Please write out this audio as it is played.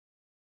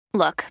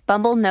Look,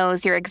 Bumble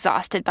knows you're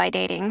exhausted by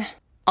dating.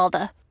 All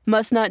the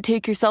must not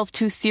take yourself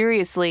too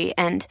seriously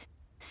and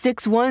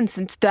 6'1"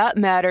 since that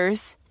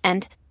matters.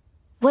 And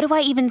what do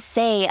I even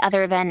say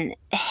other than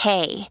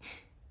hey?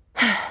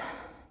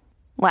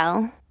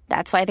 Well,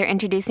 that's why they're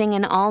introducing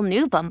an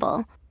all-new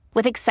Bumble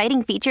with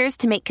exciting features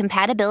to make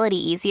compatibility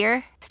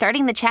easier,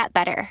 starting the chat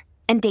better,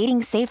 and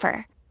dating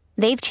safer.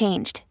 They've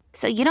changed,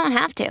 so you don't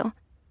have to.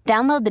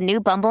 Download the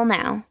new Bumble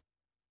now.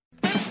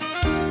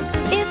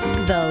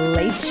 It's The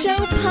Late Show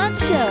Pod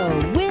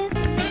Show with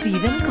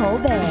Stephen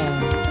Colbert.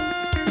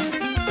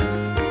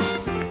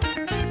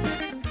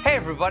 Hey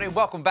everybody,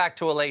 welcome back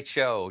to A Late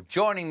Show.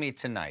 Joining me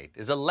tonight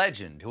is a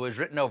legend who has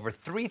written over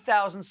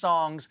 3,000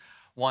 songs,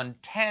 won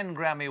 10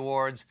 Grammy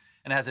Awards,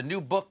 and has a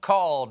new book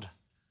called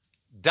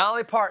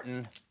Dolly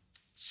Parton,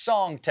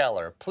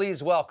 Songteller.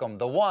 Please welcome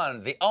the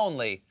one, the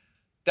only,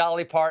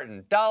 Dolly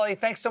Parton. Dolly,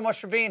 thanks so much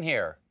for being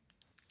here.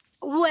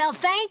 Well,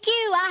 thank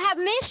you. I have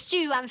missed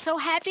you. I'm so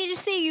happy to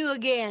see you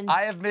again.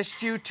 I have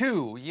missed you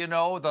too. You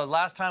know, the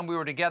last time we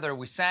were together,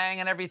 we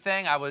sang and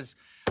everything. I was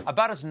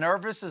about as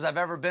nervous as I've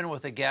ever been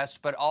with a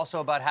guest, but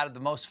also about had the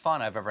most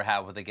fun I've ever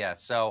had with a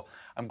guest. So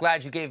I'm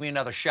glad you gave me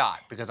another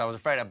shot because I was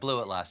afraid I blew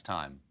it last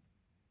time.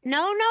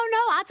 No.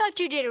 I thought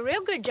you did a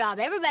real good job.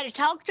 Everybody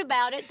talked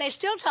about it. They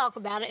still talk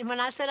about it. And when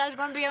I said I was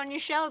going to be on your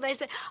show, they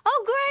said,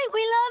 oh, great,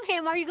 we love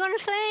him. Are you going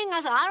to sing?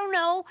 I said, I don't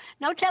know.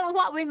 No telling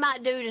what we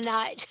might do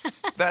tonight.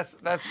 That's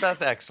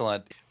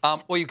excellent.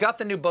 Well, you got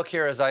the new book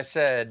here, as I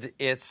said.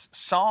 It's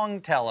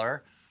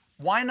Songteller.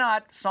 Why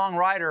not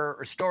songwriter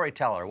or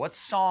storyteller? What's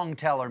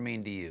Songteller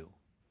mean to you?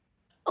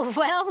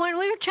 Well, when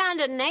we were trying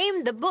to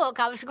name the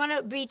book, I was going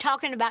to be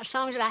talking about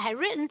songs that I had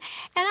written, and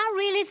I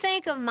really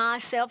think of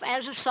myself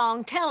as a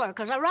song teller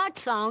because I write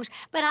songs,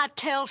 but I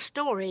tell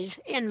stories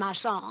in my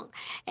song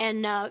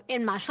and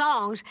in my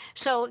songs.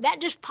 So that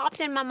just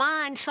popped in my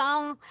mind,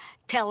 song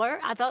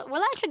teller. I thought,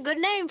 well, that's a good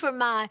name for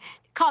my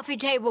coffee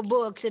table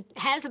books. It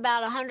has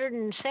about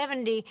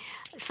 170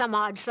 some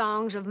odd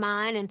songs of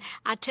mine, and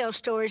I tell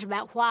stories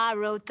about why I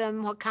wrote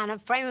them, what kind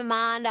of frame of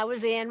mind I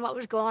was in, what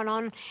was going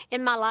on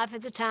in my life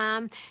at the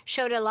time.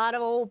 Showed a lot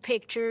of old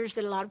pictures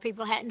that a lot of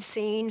people hadn't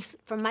seen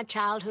from my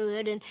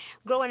childhood and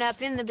growing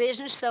up in the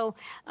business. So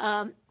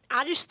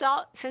I just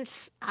thought,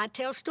 since I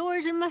tell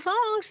stories in my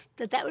songs,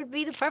 that would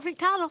be the perfect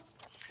title.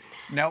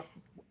 Now,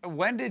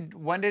 when did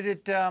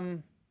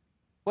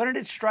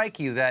it strike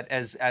you that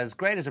as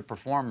great as a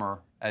performer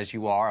as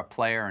you are, a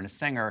player and a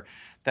singer,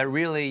 that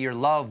really your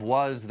love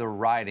was the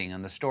writing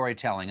and the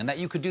storytelling and that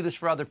you could do this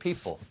for other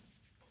people?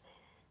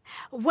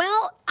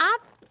 Well,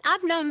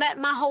 I've known that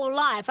my whole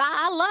life.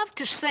 I love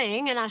to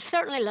sing, and I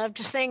certainly love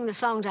to sing the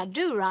songs I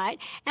do write,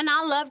 and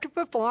I love to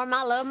perform.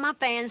 I love my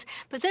fans,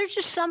 but there's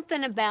just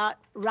something about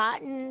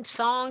writing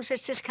songs.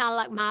 It's just kind of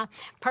like my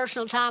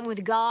personal time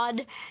with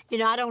God. You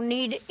know, I don't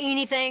need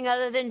anything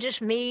other than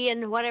just me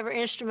and whatever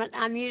instrument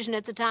I'm using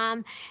at the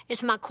time.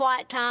 It's my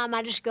quiet time.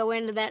 I just go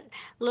into that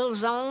little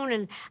zone,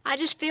 and I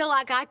just feel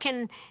like I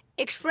can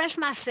express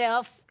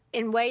myself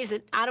in ways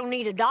that I don't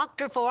need a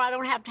doctor for. I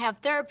don't have to have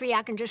therapy.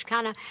 I can just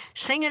kind of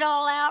sing it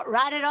all out,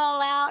 write it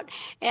all out.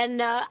 And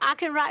I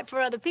can write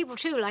for other people,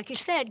 too, like you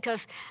said,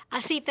 because I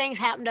see things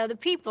happen to other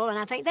people, and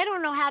I think they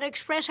don't know how to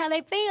express how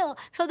they feel.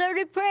 So they're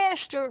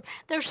depressed or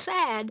they're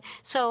sad.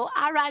 So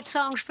I write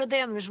songs for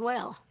them as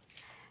well.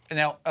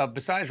 Now,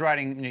 besides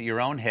writing your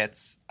own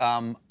hits,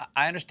 I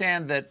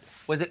understand that,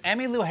 was it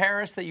Emmylou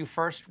Harris that you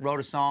first wrote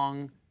a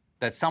song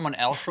that someone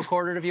else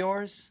recorded of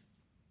yours?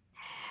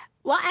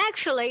 Well,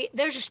 actually,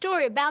 there's a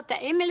story about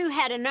that. Emmylou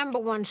had a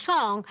 #1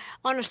 song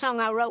on a song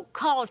I wrote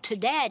called To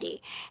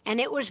Daddy. And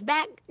it was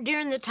back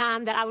during the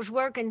time that I was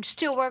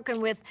still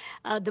working with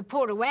the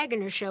Porter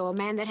Wagoner Show, a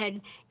man that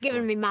had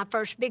given me my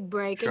first big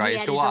break. Sure, and he I used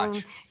had to his watch.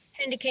 own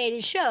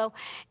syndicated show.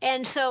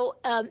 And so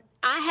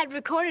I had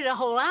recorded a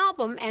whole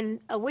album,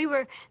 and we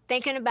were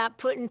thinking about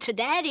putting To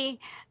Daddy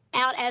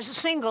out as a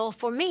single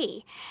for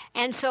me.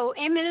 And so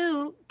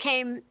Emmylou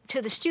came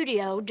to the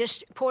studio.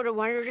 Just Porter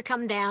wanted her to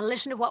come down,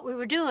 listen to what we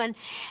were doing.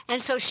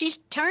 And so she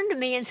turned to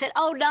me and said,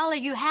 oh, Dolly,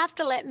 you have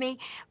to let me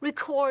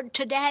record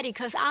To Daddy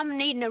because I'm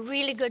needing a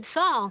really good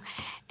song.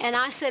 And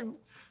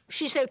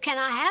she said, can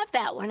I have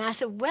that one? I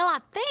said, well, I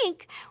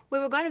think we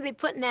were going to be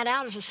putting that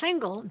out as a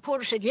single. And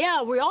Porter said,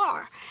 yeah, we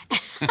are.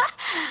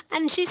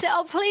 And she said,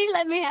 oh, please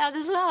let me have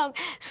the song.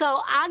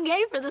 So I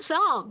gave her the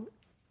song.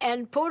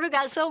 And Porter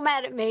got so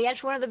mad at me.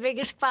 That's one of the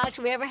biggest fights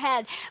we ever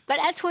had. But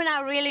that's when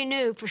I really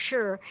knew for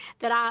sure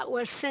that I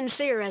was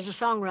sincere as a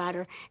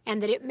songwriter and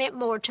that it meant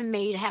more to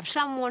me to have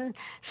someone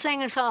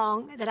sing a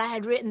song that I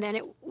had written than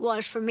it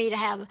was for me to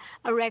have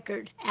a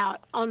record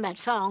out on that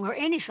song or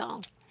any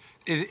song.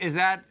 Is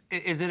there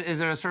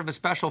a sort of a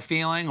special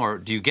feeling, or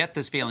do you get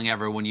this feeling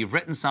ever when you've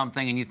written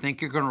something and you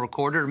think you're going to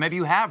record it, or maybe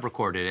you have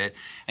recorded it,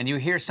 and you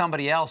hear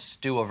somebody else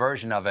do a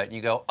version of it, and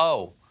you go,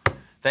 oh,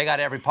 they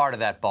got every part of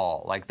that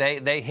ball. Like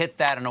they hit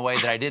that in a way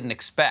that I didn't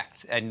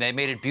expect, and they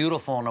made it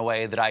beautiful in a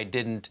way that I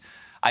didn't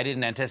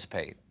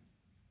anticipate.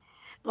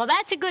 Well,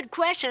 that's a good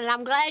question, and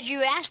I'm glad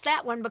you asked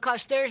that one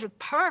because there's a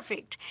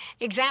perfect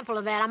example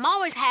of that. I'm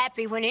always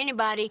happy when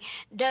anybody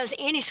does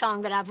any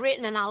song that I've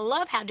written, and I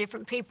love how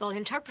different people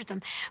interpret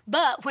them.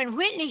 But when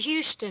Whitney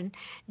Houston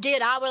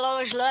did I Will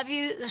Always Love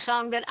You, the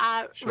song that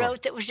I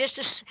wrote that was just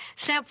a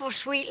simple,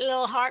 sweet,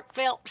 little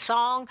heartfelt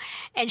song,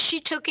 and she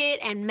took it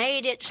and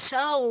made it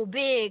so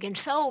big and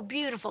so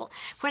beautiful.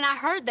 When I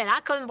heard that,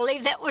 I couldn't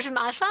believe that was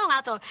my song. I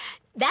thought,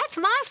 that's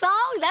my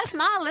song, that's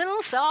my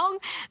little song,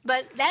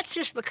 but that's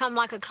just become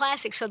like a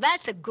classic. So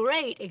that's a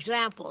great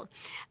example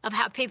of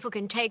how people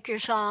can take your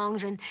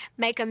songs and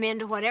make them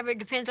into whatever. It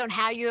depends on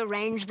how you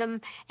arrange them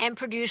and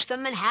produce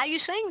them and how you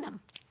sing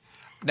them.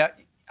 Now,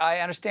 I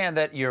understand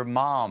that your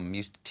mom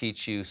used to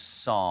teach you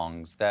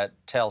songs that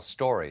tell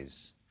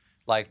stories,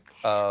 like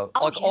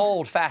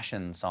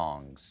old-fashioned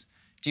songs.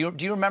 Do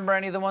you remember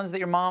any of the ones that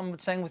your mom would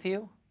sing with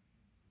you?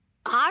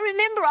 I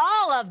remember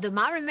all of them.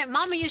 I remember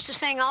Mama used to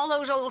sing all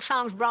those old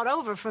songs brought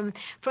over from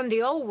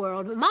the old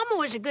world. But Mama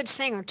was a good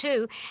singer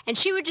too, and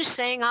she would just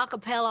sing a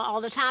cappella all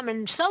the time.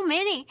 And so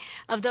many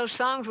of those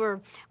songs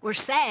were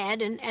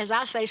sad, and as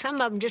I say,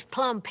 some of them just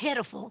plumb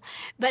pitiful.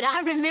 But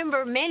I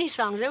remember many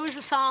songs. There was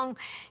a song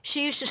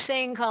she used to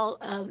sing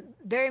called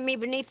 "Bury Me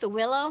Beneath the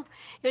Willow."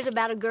 It was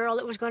about a girl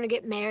that was going to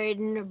get married,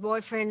 and her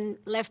boyfriend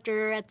left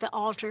her at the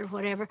altar, or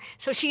whatever.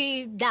 So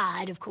she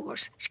died, of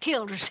course. She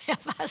killed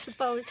herself, I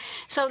suppose.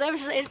 So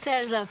it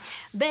says,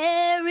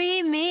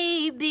 bury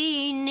me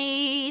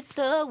beneath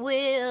the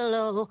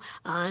willow,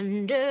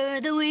 under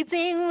the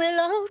weeping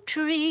willow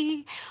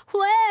tree,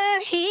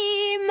 where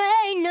he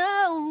may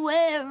know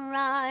where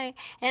I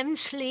am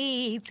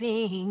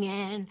sleeping,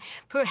 and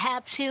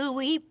perhaps he'll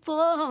weep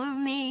for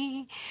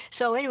me.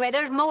 So anyway,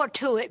 there's more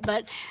to it,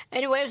 but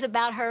anyway, it was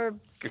about her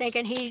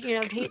thinking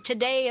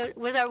today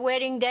was our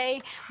wedding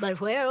day, but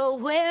where, oh,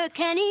 where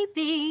can he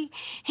be?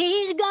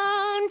 He's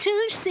gone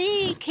to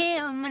seek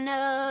him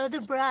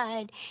another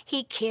bride.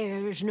 He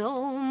cares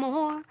no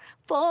more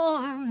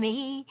for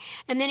me.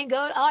 And then it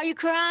goes, are you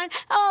crying?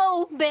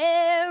 Oh,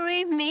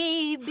 bury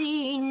me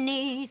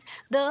beneath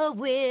the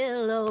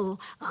willow,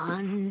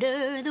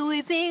 under the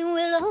weeping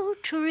willow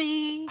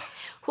tree,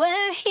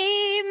 where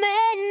he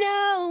may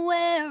know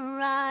where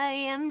I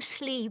am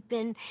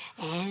sleeping,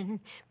 and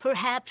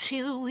perhaps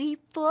he'll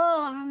weep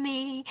for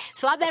me.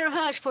 So I better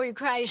hush before you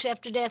cry yourself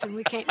to death and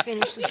we can't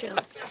finish the show.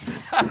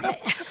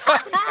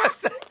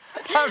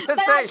 I'm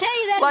just saying,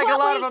 like a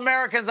lot of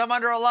Americans, I'm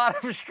under a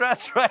lot of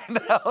stress right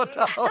now,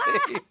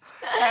 Dolly.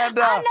 And,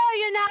 I know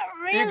you're not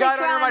really you got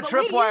crying, under my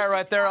tripwire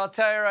right there, I'll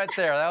tell you right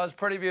there. That was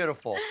pretty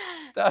beautiful.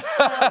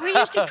 We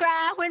used to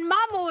cry when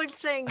Mama would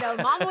sing, though.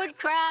 Mama would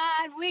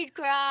cry, and we'd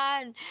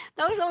cry. And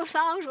those old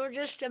songs were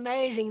just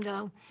amazing,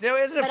 though.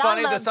 Isn't it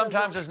funny that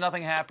sometimes there's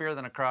nothing happier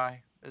than a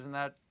cry? Isn't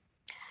that?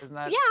 Yeah,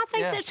 I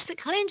think that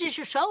cleanses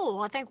your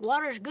soul. I think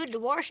water's good to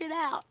wash it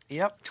out.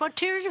 Yep. That's what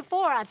tears are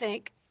for, I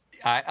think.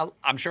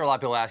 I'm sure a lot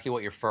of people ask you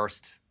what your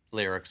first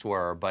lyrics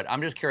were, but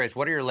I'm just curious,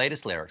 what are your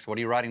latest lyrics? What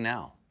are you writing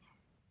now?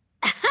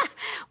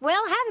 Well,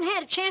 I haven't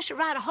had a chance to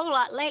write a whole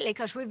lot lately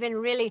because we've been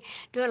really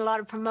doing a lot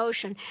of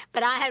promotion.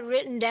 But I had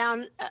written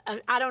down,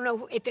 I don't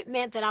know if it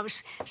meant that I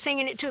was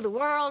singing it to the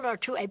world or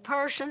to a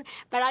person,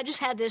 but I just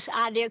had this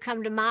idea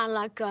come to mind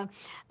like,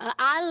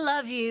 I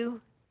love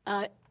you,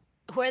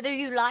 whether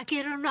you like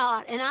it or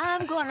not, and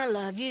I'm gonna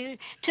love you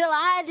till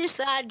I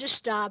decide to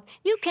stop.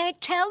 You can't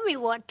tell me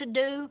what to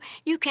do.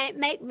 You can't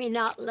make me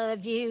not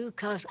love you,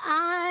 'cause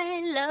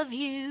I love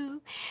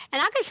you. And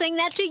I can sing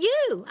that to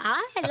you.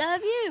 I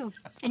love you,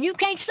 and you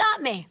can't stop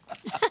me.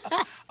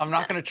 I'm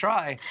not gonna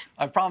try.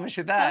 I promise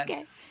you that.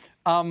 Okay.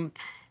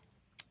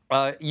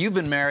 You've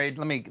been married.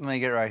 Let me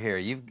get it right here.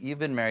 You've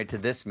been married to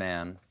this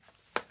man.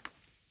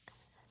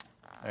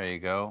 There you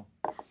go.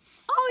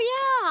 Oh,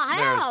 yeah, I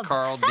have. There's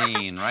Carl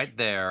Dean right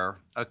there.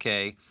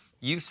 Okay.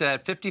 You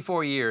said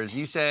 54 years.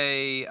 You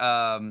say,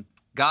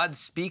 God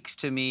speaks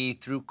to me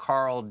through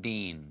Carl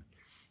Dean.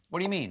 What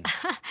do you mean?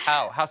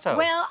 How so?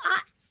 Well,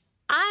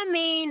 I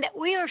mean that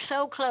we are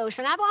so close,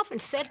 and I've often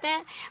said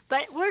that,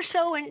 but we're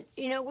so in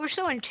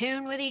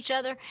tune with each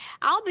other.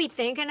 I'll be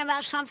thinking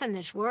about something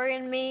that's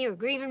worrying me or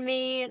grieving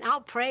me, and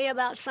I'll pray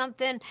about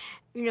something,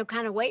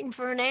 kind of waiting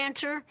for an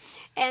answer,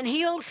 and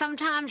he'll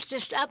sometimes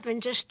just up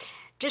and just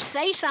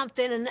say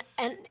something,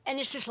 and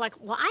it's just like,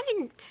 well, I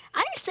didn't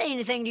say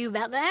anything to you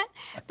about that,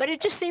 but it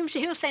just seems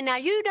he'll say, now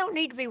you don't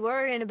need to be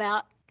worrying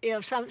about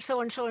so and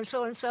so and so and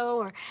so and so,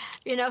 or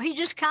he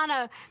just kind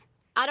of,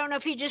 I don't know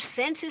if he just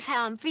senses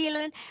how I'm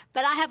feeling,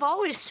 but I have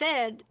always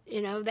said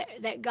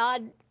that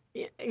God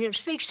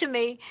speaks to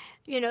me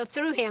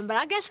through him. But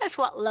I guess that's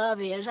what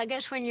love is. I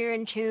guess when you're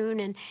in tune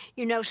and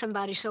you know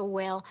somebody so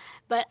well.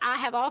 But I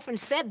have often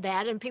said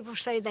that, and people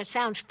say that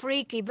sounds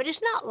freaky, but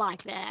it's not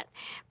like that.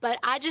 But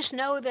I just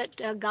know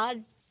that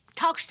God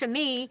talks to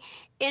me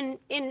in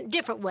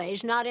different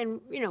ways, not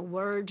in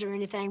words or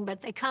anything,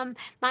 but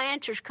my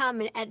answers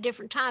come at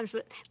different times,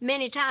 but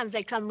many times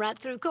they come right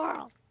through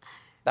Carl.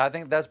 I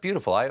think that's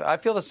beautiful. I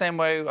feel the same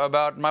way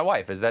about my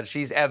wife, is that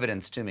she's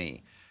evidence to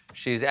me.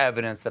 She's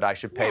evidence that I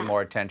should pay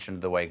more attention to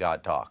the way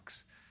God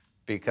talks.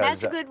 because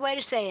That's a good way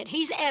to say it.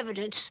 He's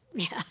evidence,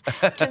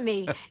 to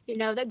me,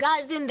 that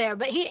God's in there.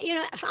 But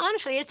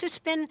honestly, it's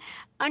just been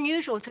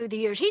unusual through the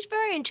years. He's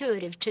very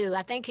intuitive, too.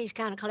 I think he's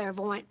kind of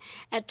clairvoyant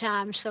at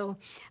times. So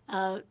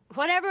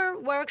whatever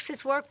works,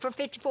 it's worked for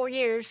 54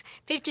 years,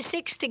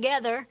 56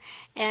 together,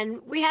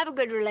 and we have a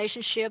good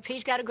relationship.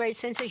 He's got a great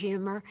sense of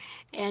humor,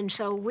 and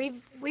so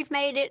we've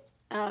made it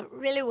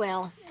really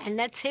well. And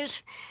that's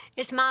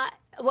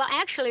well,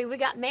 actually, we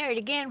got married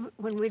again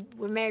when we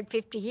were married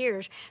 50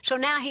 years. So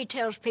now he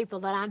tells people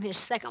that I'm his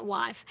second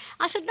wife.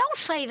 I said, don't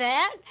say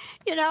that.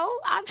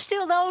 I'm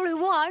still the only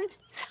one.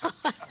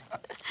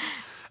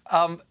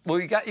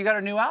 Well, you got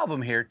a new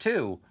album here,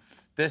 too.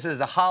 This is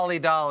a Holly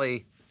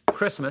Dolly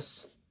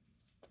Christmas.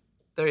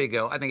 There you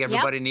go. I think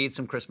everybody needs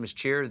some Christmas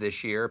cheer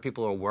this year.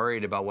 People are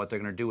worried about what they're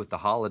going to do with the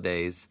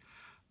holidays.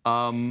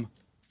 It's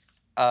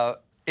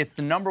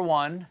the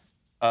 #1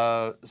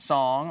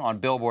 song on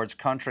Billboard's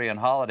country and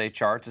holiday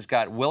charts. It's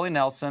got Willie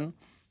Nelson,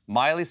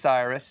 Miley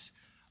Cyrus,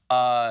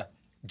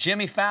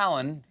 Jimmy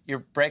Fallon. You're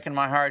breaking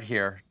my heart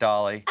here,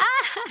 Dolly.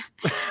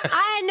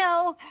 I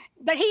know,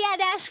 but he had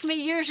asked me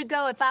years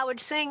ago if I would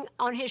sing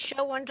on his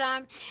show one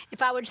time,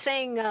 if I would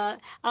sing All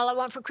I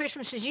Want for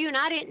Christmas Is You, and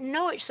I didn't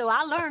know it, so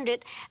I learned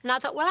it, and I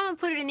thought, well, I'm going to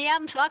put it in the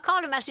album. So I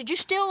called him. I said, you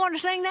still want to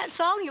sing that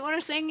song? You want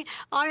to sing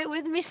on it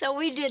with me? So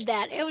we did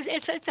that.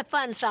 It's a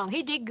fun song.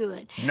 He did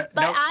good.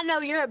 I know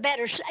you're a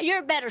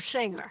better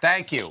singer.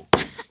 Thank you.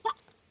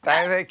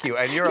 Thank you,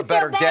 and you're a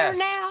better guest.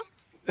 Now?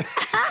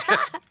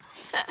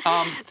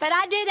 But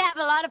I did have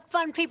a lot of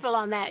fun people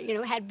on that.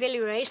 Had Billy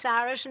Ray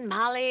Cyrus and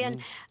Molly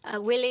and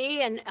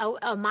Willie and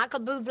Michael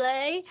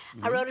Bublé.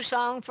 I wrote a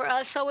song for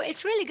us. So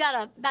it's really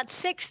got about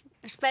 6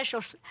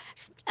 special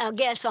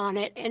guests on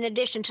it, in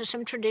addition to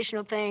some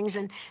traditional things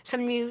and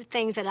some new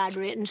things that I'd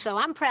written. So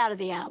I'm proud of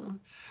the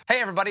album.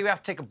 Hey, everybody, we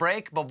have to take a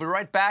break. We'll be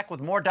right back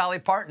with more Dolly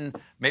Parton.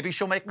 Maybe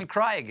she'll make me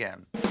cry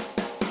again.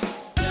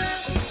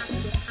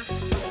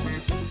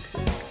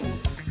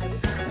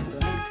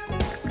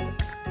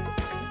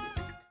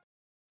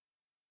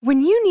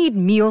 When you need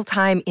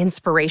mealtime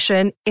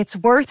inspiration, it's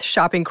worth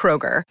shopping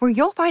Kroger, where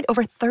you'll find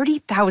over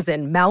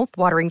 30,000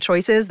 mouth-watering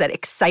choices that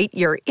excite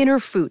your inner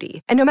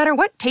foodie. And no matter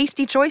what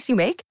tasty choice you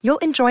make, you'll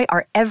enjoy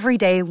our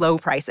everyday low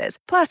prices,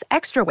 plus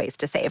extra ways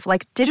to save,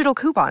 like digital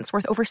coupons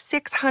worth over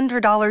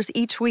 $600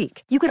 each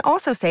week. You can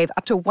also save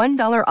up to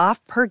 $1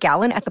 off per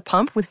gallon at the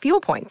pump with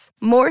fuel points.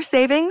 More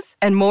savings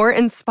and more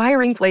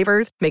inspiring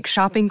flavors make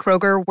shopping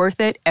Kroger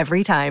worth it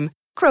every time.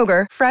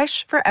 Kroger,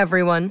 fresh for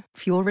everyone.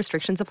 Fuel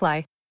restrictions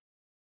apply.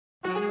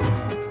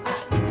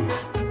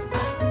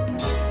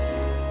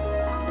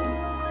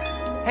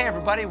 Hey,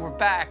 everybody, we're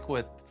back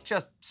with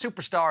just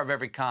superstar of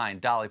every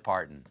kind, Dolly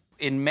Parton.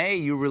 In May,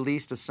 you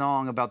released a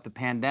song about the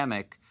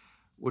pandemic,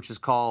 which is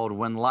called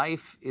When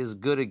Life is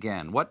Good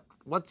Again. What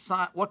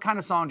kind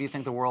of song do you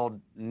think the world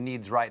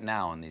needs right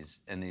now in these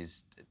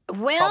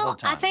troubled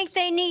times? I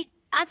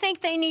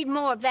think they need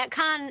more of that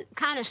kind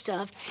of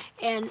stuff.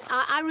 And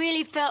I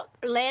really felt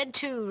led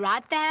to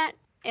write that.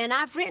 And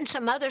I've written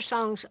some other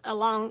songs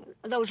along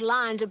those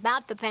lines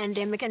about the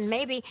pandemic, and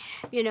maybe,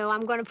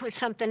 I'm going to put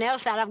something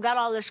else out. I've got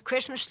all this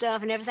Christmas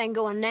stuff and everything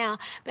going now,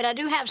 but I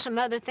do have some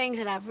other things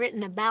that I've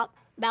written about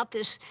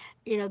this,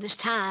 this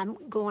time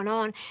going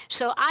on.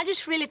 So I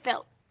just really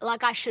felt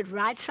like I should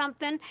write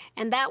something,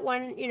 and that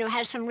one,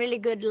 has some really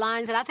good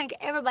lines, and I think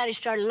everybody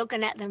started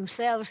looking at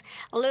themselves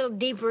a little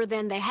deeper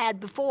than they had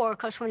before,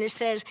 because when it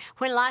says,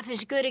 when life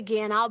is good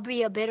again, I'll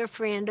be a better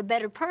friend, a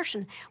better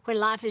person when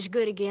life is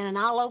good again, and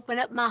I'll open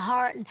up my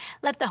heart and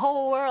let the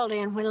whole world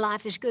in when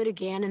life is good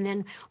again, and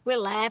then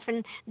we'll laugh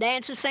and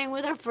dance and sing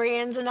with our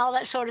friends and all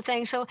that sort of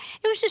thing. So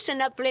it was just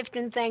an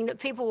uplifting thing that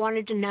people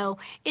wanted to know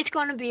it's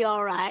going to be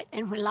all right,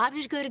 and when life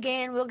is good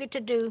again, we'll get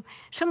to do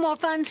some more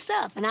fun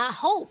stuff, and I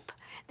hope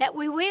that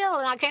we will,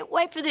 and I can't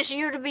wait for this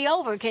year to be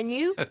over. Can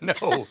you?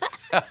 No,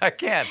 I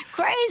can't.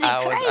 Crazy.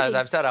 As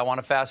I've said, I want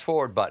a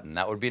fast-forward button.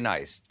 That would be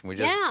nice. Can we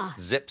just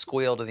zip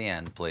squeal to the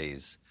end,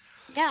 please?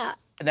 Yeah.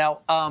 Now,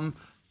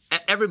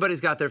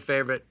 everybody's got their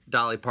favorite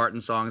Dolly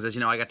Parton songs. As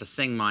you know, I got to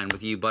sing mine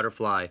with you,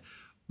 Butterfly.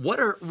 What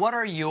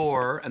are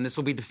your, and this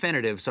will be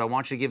definitive, so I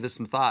want you to give this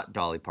some thought,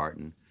 Dolly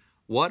Parton.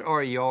 What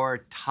are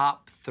your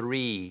top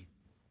 3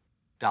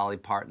 Dolly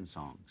Parton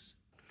songs?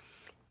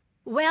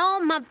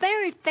 Well, my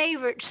very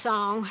favorite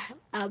song,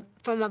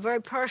 from a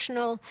very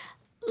personal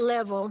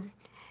level,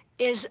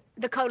 is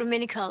The Coat of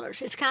Many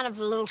Colors. It's kind of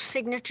a little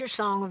signature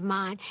song of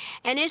mine.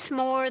 And it's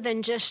more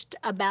than just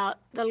about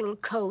the little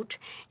coat.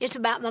 It's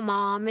about my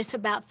mom. It's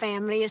about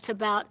family. It's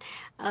about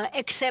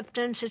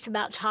acceptance. It's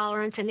about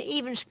tolerance. And it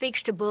even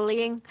speaks to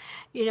bullying,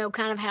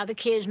 kind of how the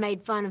kids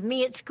made fun of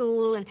me at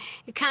school. And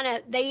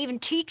they even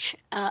teach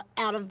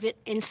out of it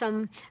in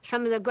some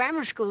of the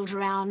grammar schools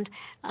around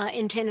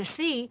in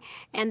Tennessee.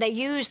 And they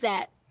use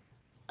that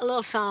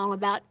little song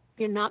about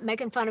not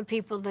making fun of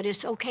people, that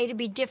it's okay to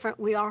be different.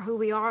 We are who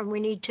we are, and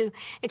we need to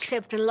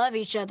accept and love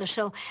each other.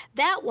 So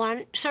that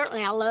one,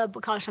 certainly I love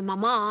because of my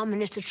mom,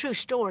 and it's a true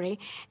story,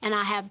 and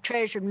I have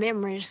treasured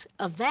memories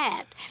of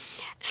that.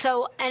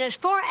 So, and as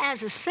far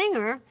as a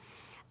singer,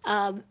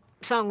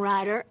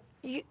 songwriter,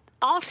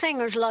 all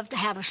singers love to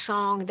have a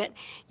song that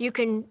you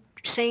can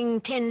sing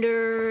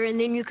tender, and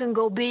then you can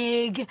go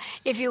big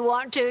if you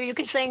want to. You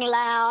can sing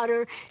loud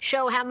or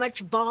show how much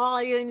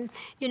volume,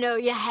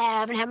 you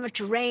have and how much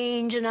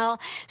range and all.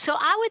 So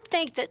I would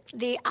think that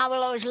the I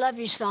Will Always Love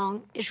You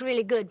song is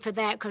really good for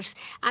that, because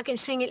I can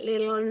sing it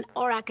little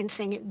or I can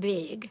sing it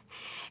big.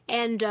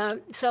 And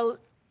so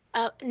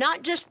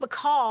not just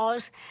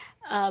because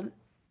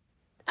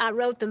I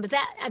wrote them, but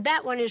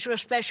that one is real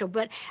special.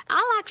 But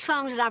I like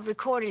songs that I've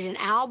recorded in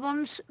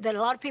albums that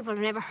a lot of people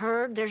have never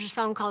heard. There's a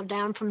song called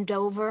Down from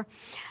Dover,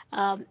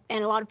 and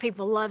a lot of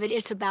people love it.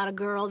 It's about a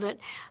girl that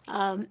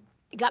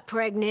got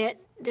pregnant,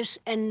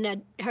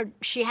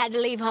 she had to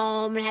leave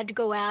home and had to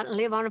go out and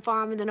live on a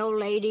farm with an old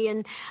lady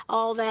and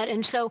all that.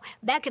 And so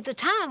back at the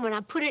time when I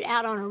put it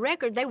out on a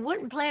record, they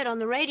wouldn't play it on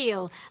the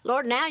radio.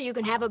 Lord, now you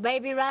can have a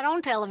baby right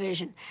on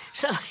television.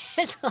 So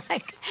it's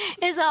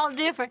all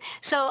different.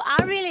 So I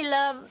really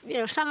love,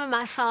 some of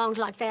my songs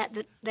like that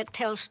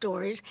tell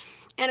stories.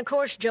 And, of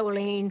course,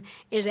 Jolene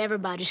is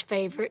everybody's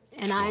favorite,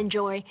 and I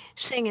enjoy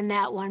singing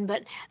that one.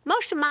 But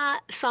most of my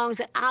songs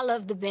that I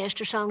love the best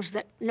are songs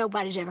that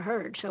nobody's ever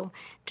heard. So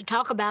to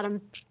talk about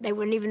them, they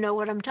wouldn't even know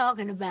what I'm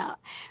talking about.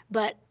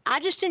 But I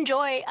just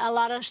enjoy a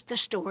lot of the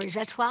stories.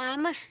 That's why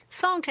I'm a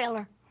song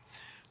teller.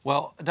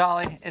 Well,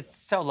 Dolly, it's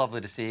so lovely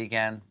to see you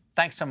again.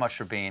 Thanks so much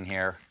for being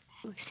here.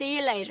 See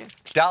you later.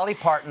 Dolly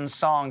Parton's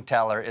Song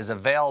Teller is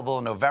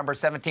available November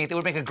 17th. It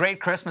would make a great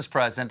Christmas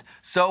present.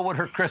 So would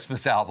her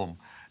Christmas album.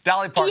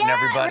 Dolly Parton,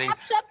 everybody. Yeah,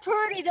 wraps up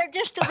pretty. They're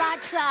just the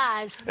right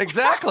size.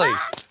 Exactly.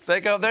 There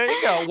you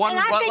go. One and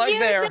I like can use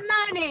there. The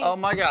money. Oh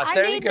my gosh,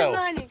 there you go.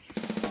 I need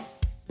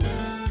the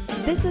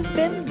money. This has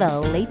been The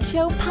Late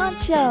Show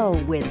Poncho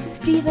with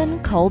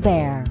Stephen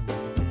Colbert.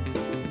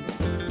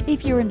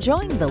 If you're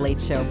enjoying The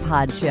Late Show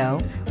Pod Show,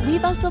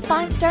 leave us a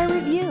 5-star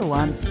review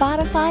on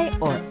Spotify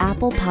or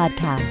Apple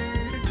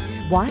Podcasts.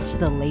 Watch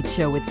The Late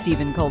Show with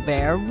Stephen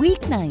Colbert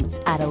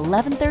weeknights at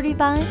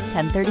 11:35,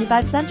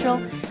 10:35 Central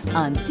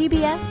on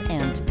CBS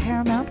and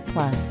Paramount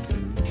Plus.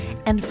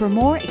 And for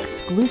more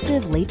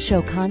exclusive Late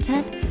Show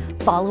content,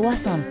 follow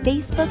us on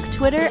Facebook,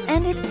 Twitter,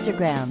 and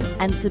Instagram,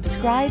 and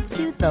subscribe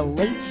to The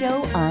Late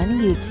Show on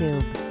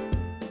YouTube.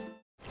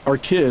 Our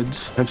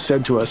kids have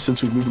said to us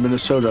since we moved to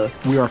Minnesota,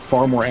 we are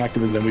far more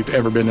active than we've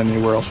ever been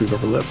anywhere else we've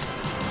ever lived.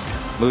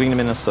 Moving to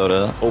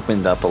Minnesota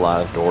opened up a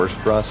lot of doors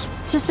for us.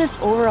 Just this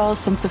overall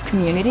sense of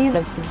community, of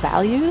the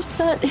values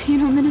that,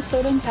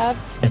 Minnesotans have.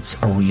 It's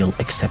a real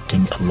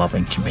accepting,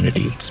 loving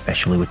community,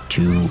 especially with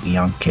 2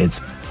 young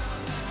kids.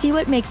 See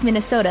what makes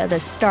Minnesota the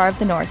star of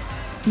the North.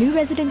 New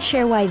residents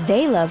share why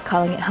they love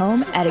calling it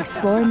home at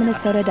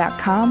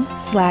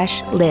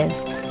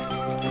exploreminnesota.com/live.